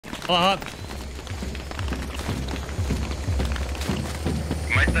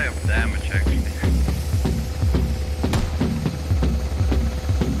Might die of damage actually.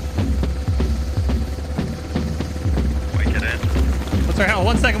 Wait, get in. What's our health?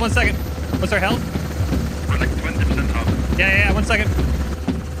 1 second, 1 second. What's our health? We're like 20% off. Yeah, 1 second.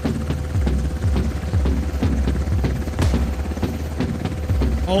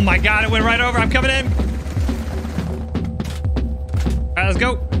 Oh my god, it went right over. I'm coming in. All right, let's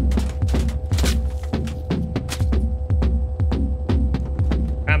go.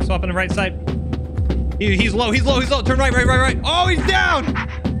 I'm swapping the right side. He's low. Turn right. Oh, he's down.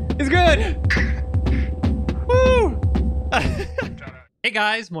 He's good. Woo. Hey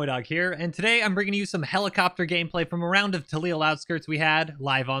guys, MoiDawg here, and today I'm bringing you some helicopter gameplay from a round of Talil Outskirts we had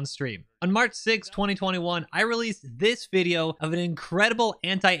live on stream. On March 6, 2021, I released this video of an incredible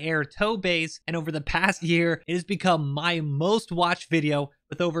anti-air tow base, and over the past year, it has become my most watched video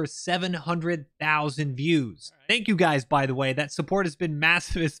with over 700,000 views. Thank you guys, by the way. That support has been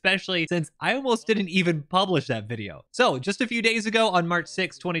massive, especially since I almost didn't even publish that video. So, just a few days ago on March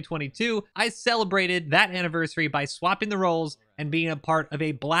 6, 2022, I celebrated that anniversary by swapping the roles and being a part of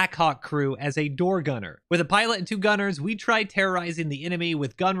a Blackhawk crew as a door gunner. With a pilot and 2 gunners, we tried terrorizing the enemy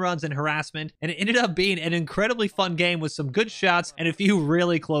with gun runs and harassment, and it ended up being an incredibly fun game with some good shots and a few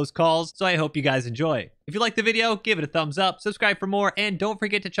really close calls, so I hope you guys enjoy. If you liked the video, give it a thumbs up, subscribe for more, and don't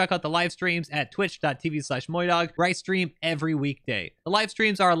forget to check out the live streams at twitch.tv/MoiDawg, where I stream every weekday. The live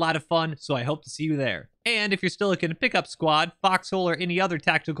streams are a lot of fun, so I hope to see you there. And if you're still looking to pick up Squad, Foxhole, or any other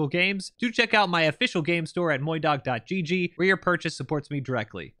tactical games, do check out my official game store at moidawg.gg, where your purchase supports me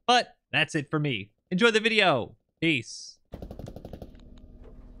directly. But that's it for me. Enjoy the video. Peace.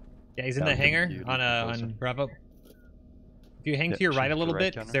 Yeah, he's in the hangar on Bravo. If you hang to your right a little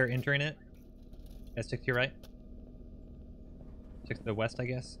bit, because they're entering it. Yeah, stick to your right. Stick to the west, I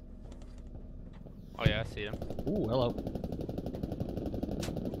guess. Oh yeah, I see him. Ooh, hello.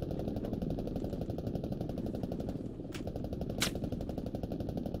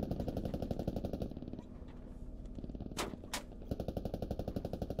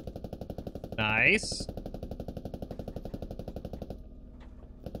 Nice.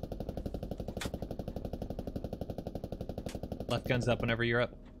 Left gun's up whenever you're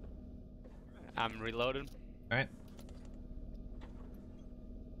up. I'm reloading. All right.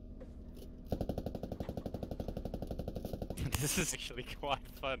 This is actually quite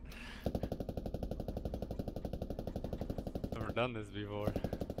fun. Never done this before.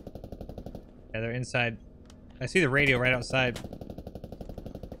 Yeah, they're inside. I see the radio right outside.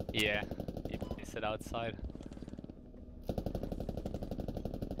 Yeah, he said outside.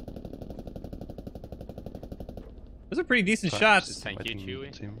 Those are pretty decent shots. Thank you,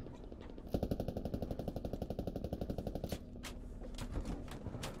 Chewie.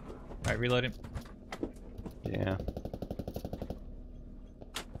 Alright, reloading. Yeah.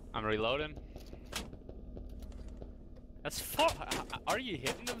 I'm reloading. That's far. Are you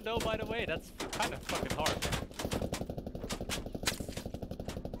hitting them though, by the way? That's kind of fucking hard.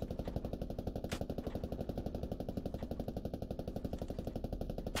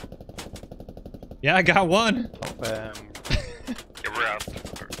 Yeah, I got one. Yeah, we're out.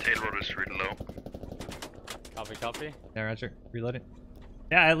 Our tail rotor is really low. Copy. Yeah, Roger. Reloading.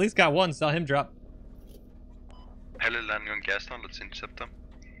 Yeah, I at least got one. Saw him drop. Heli landing on gas now. Let's intercept them.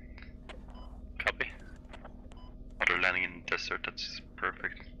 Copy. Oh, they're landing in the desert. That's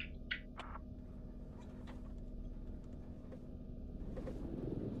perfect.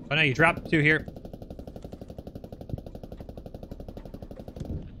 Oh no, you dropped 2 here.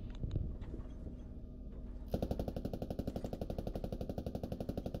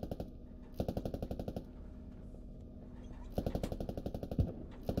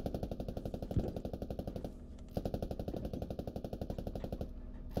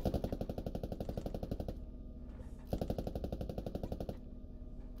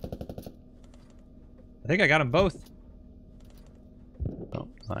 I think I got them both. Oh,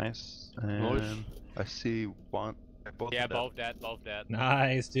 nice. And I see one. Yeah, both dead.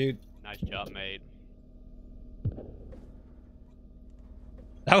 Nice, dude. Nice job, mate.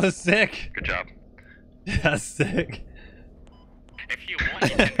 That was sick. Good job. That's sick. If you want,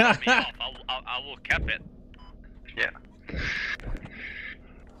 you can cut me off. I will cap it. Yeah.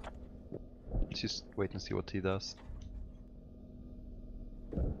 Let's just wait and see what he does.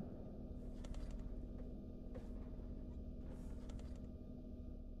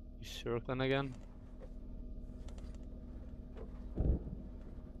 You circling again?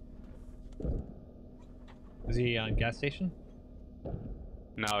 Is he on gas station?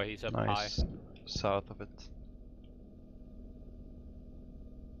 No, he's up Nice. high. South of it.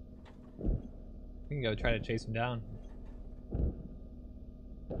 We can go try to chase him down.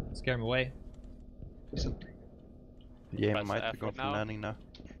 Scare him away. Yeah, Press might F be going for now. landing now.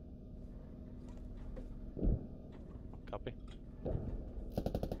 Copy.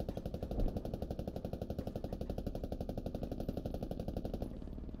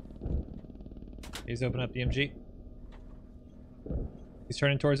 He's opening up the MG. He's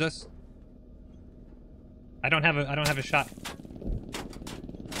turning towards us. I don't have a shot.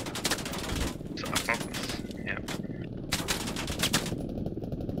 So above us. Yeah.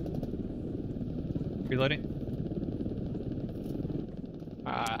 Reloading.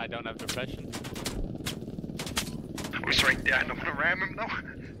 I don't have depression. He's right there. I don't want to ram him though.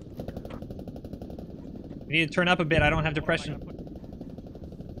 We need to turn up a bit. I don't have depression.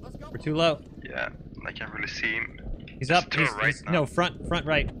 We're too low. Yeah, I can't really see him. He's up. to the right now. No, front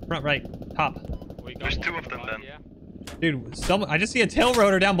right, top. We got There's one two on of the them right, then. Yeah. Dude, I just see a tail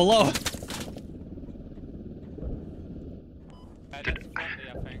rotor down below. That's friendly,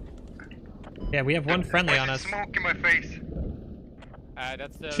 I think. Yeah, we have one friendly on us. Smoke in my face.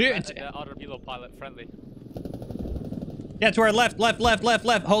 That's the, Shit. the other helo pilot friendly. Yeah, to our left.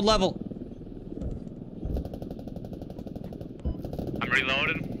 Hold level. I'm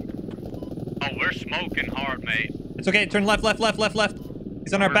reloading. Oh, we're smoking hard, mate. It's okay. Turn left.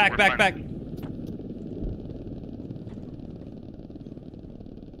 He's on our back. We're fine.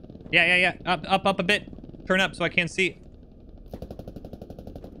 Yeah. Up a bit. Turn up so I can't see.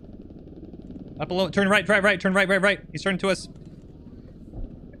 Up a little. Turn right. Turn right. He's turning to us.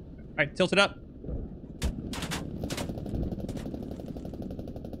 All right, tilt it up.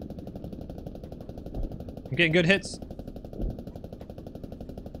 I'm getting good hits.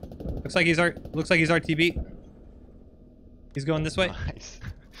 Looks like he's RTB. He's going this way. Nice.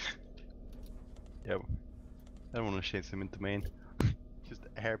 Yeah, I don't want to chase him into main. Just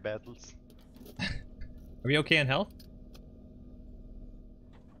air battles. Are we okay in health?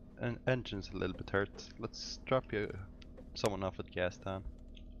 And engine's a little bit hurt. Let's drop someone off at gas town.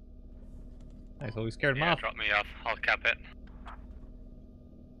 Nice, well we scared him Yeah, off. drop me off. I'll cap it.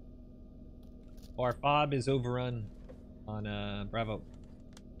 Our fob is overrun on Bravo.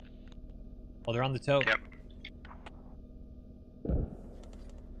 Oh, they're on the tow. Yep.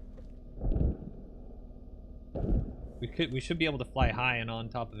 We should be able to fly high and on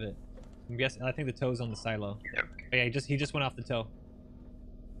top of it. I'm guessing. I think the tow's on the silo. Yep. Oh, yeah, he just went off the tow.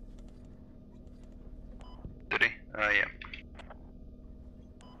 Did he? Yeah.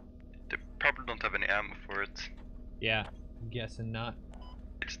 They probably don't have any ammo for it. Yeah, I'm guessing not.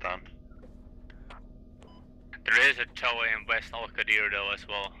 It's done. There is a tow in West Al-Qadir though as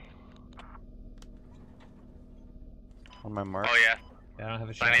well. On my mark. Oh yeah, Yeah, I don't have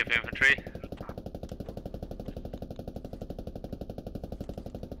a shot. plenty of infantry.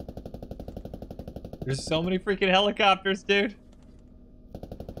 There's so many freaking helicopters, dude.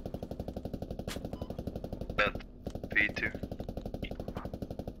 But V2.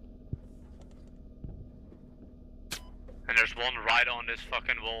 And there's one right on this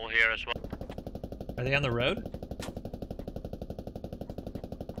fucking wall here as well. Are they on the road?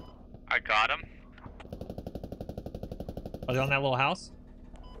 I got him. Are they on that little house?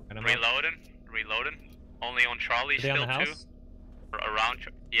 I don't know. Reloading. Only on Charlie Are they on still the too. house? Around,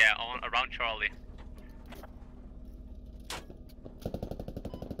 yeah, around Charlie.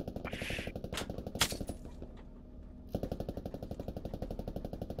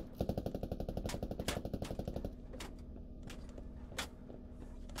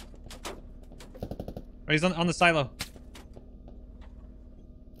 Oh, he's on the silo.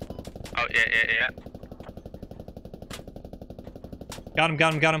 Oh yeah. Got him.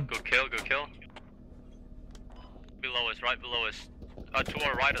 Good kill. Below us, right below us. To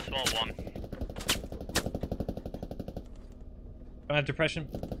our right as well, one. Don't have depression.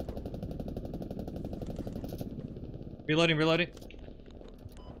 Reloading.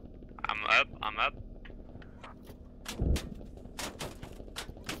 I'm up.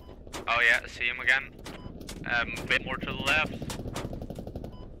 Oh yeah, see him again. A bit more to the left.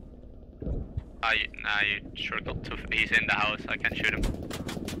 You circled to. He's in the house. I can't shoot him.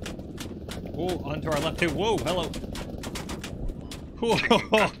 Oh, onto our left too. Whoa, hello. Taking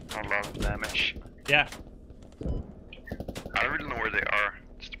a lot of damage. Yeah. I don't really know where they are.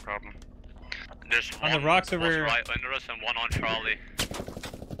 That's the problem. There's On one the rocks over. right under us and one on Charlie.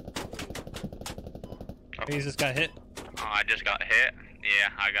 He just got hit. Oh, I just got hit. Yeah,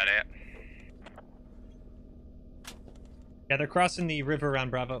 I got hit. Yeah, they're crossing the river around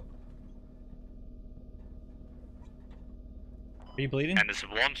Bravo. Are you bleeding? And there's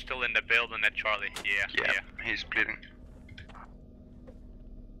one still in the building at Charlie. Yeah, he's bleeding.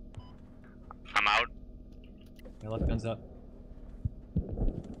 I'm out. My left gun's up.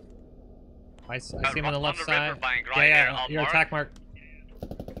 I see him on the left the side. riverbank, right Yeah, here, I'll your mark. attack mark.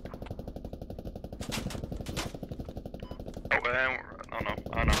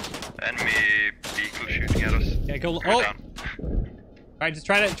 Oh no. Enemy vehicle shooting at us. Yeah, go. Go Oh! down. Alright, just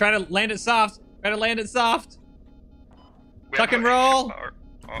try to land it soft. Try to land it soft. We Tuck have and no roll. power.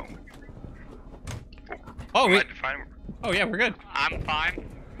 Oh. Oh, we. Might be fine. Oh yeah, we're good. I'm fine.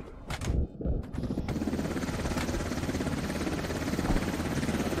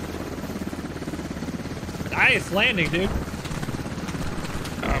 Nice landing, dude.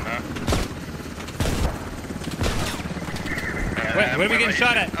 Oh no. Wait, what are we getting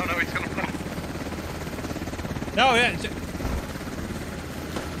shot at? Oh no, he's gonna blow. No, yeah.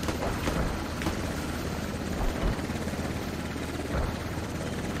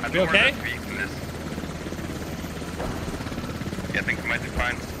 I don't You know where okay? that vehicle is. Yeah, I think we might be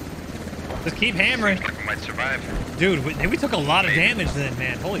fine. Just keep hammering. Seems like we might survive. Dude, we took a lot of damage then,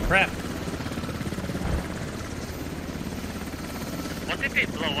 man. Holy crap. What did they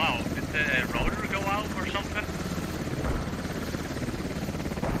blow out? Did the rotor go out or something?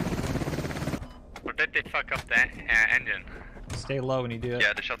 Or did they fuck up the engine? Stay low when you do it.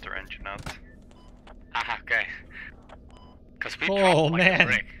 Yeah, they shut their engine out. Ah, okay. Cause we Oh, dropped like man. a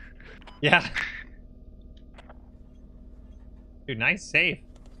brick. Yeah. Dude, nice save.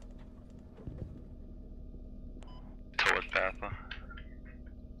 Towards Bath.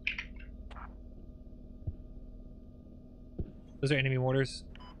 Those are enemy mortars.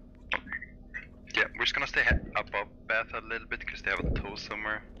 Yeah, we're just gonna stay above Bath a little bit because they have a tow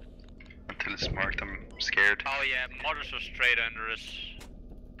somewhere. Until it's marked, I'm scared. Oh yeah, motors are straight under us.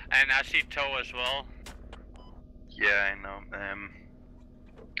 And I see tow as well. Yeah, I know.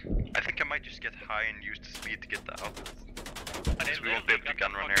 I think I might just get high and use the speed to get that out. Because we won't be able to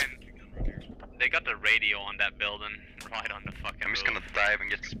gun run here. They got the radio on that building, right on the fucking I'm just roof. gonna dive and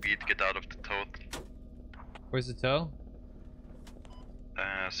get speed to get out of the tow. Where's the tow?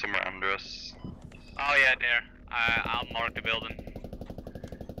 Somewhere under us. Oh yeah, there. I'll mark the building.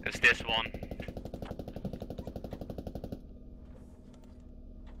 It's this one.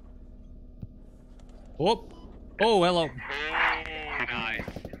 Oh! Oh, hello. Oh, nice.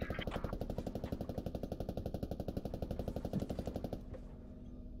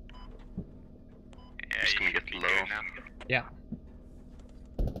 Yeah, Just you gonna should get be low. good now. Yeah.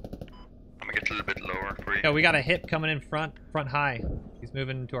 I'm gonna get a little bit lower for you. Yeah, we got a hit coming in front high. He's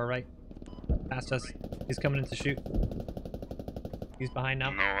moving to our right. Past us. He's coming in to shoot. He's behind now.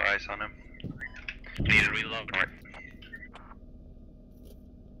 No eyes on him. Need to reload.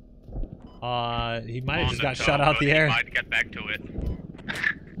 He might have On just the got tow, shot out but the he air. might get back to it.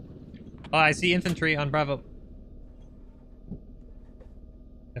 Oh, I see infantry on Bravo.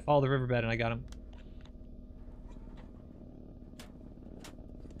 I followed the riverbed and I got him.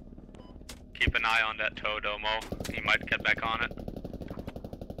 Keep an eye on that tow, Domo. He might get back on it.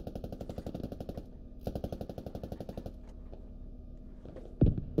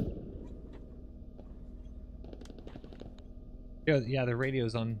 Yeah, the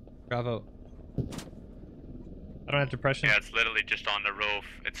radio's on Bravo. I don't have depression. Yeah, it's literally just on the roof.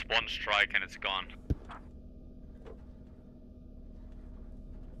 It's one strike and it's gone.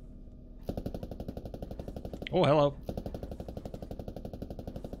 Oh, hello.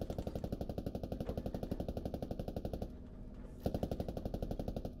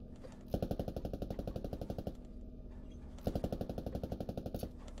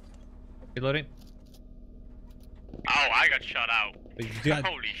 Reloading. Oh, I got shot out. But you got-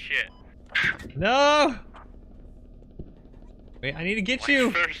 Holy shit. No! Wait, I need to get My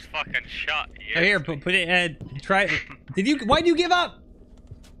you. first fucking shot. Yes. Oh, here, put it. Try. Why'd you give up?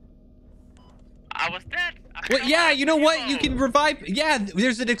 I was dead. Well, yeah, you know what? You can revive. Yeah,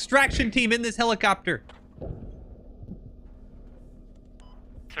 there's an extraction team in this helicopter.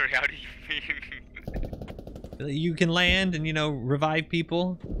 Sorry, how do you mean? You can land and, revive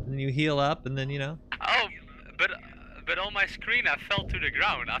people. And you heal up and then, Oh, but on my screen I fell to the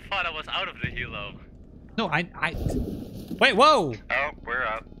ground. I thought I was out of the helo. No, Wait, whoa! Oh, we're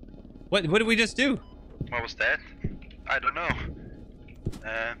out. What did we just do? What was that? I don't know.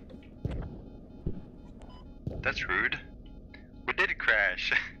 That's rude. We did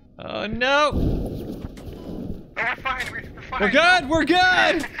crash. Oh, no! No, we're fine. We're fine. We're good! We're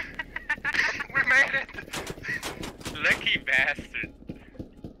good! We made it. Lucky bastard.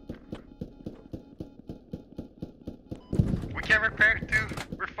 We can repair too.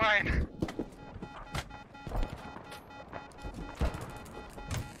 We're fine.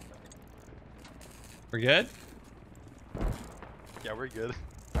 We're good? Yeah, we're good.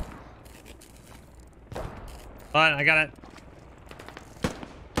 Hold on, I got it.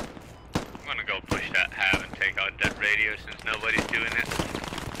 I'm gonna go push that hab and take out that radio since nobody's doing it.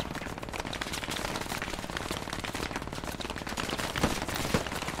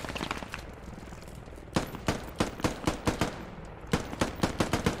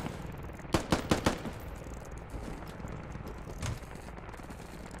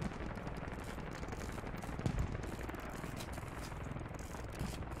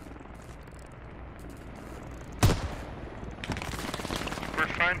 We're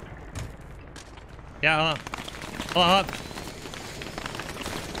fine. Yeah, hold on. Hold on.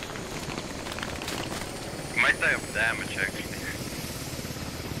 Might die of damage actually.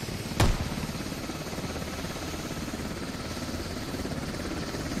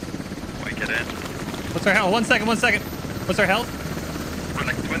 Wait, get in. What's our health? 1 second, 1 second. What's our health? We're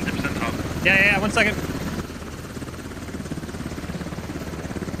like 20% off. Yeah, 1 second.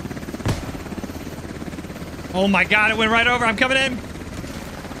 Oh my god, it went right over. I'm coming in.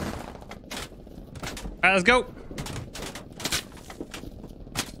 Alright, let's go.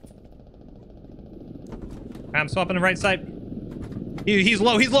 I'm swapping the right side. He's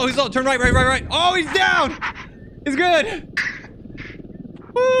low. Turn right. Oh, he's down! He's good!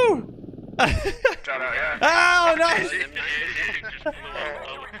 Woo! Oh, nice!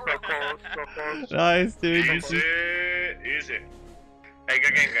 Nice, dude. Easy. Hey,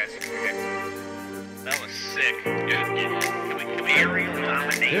 good game, guys. Good game. That was sick. Can we aerial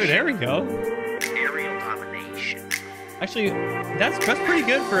domination? Dude, there we go. Aerial domination. Actually, that's pretty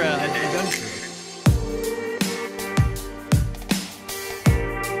good for a gun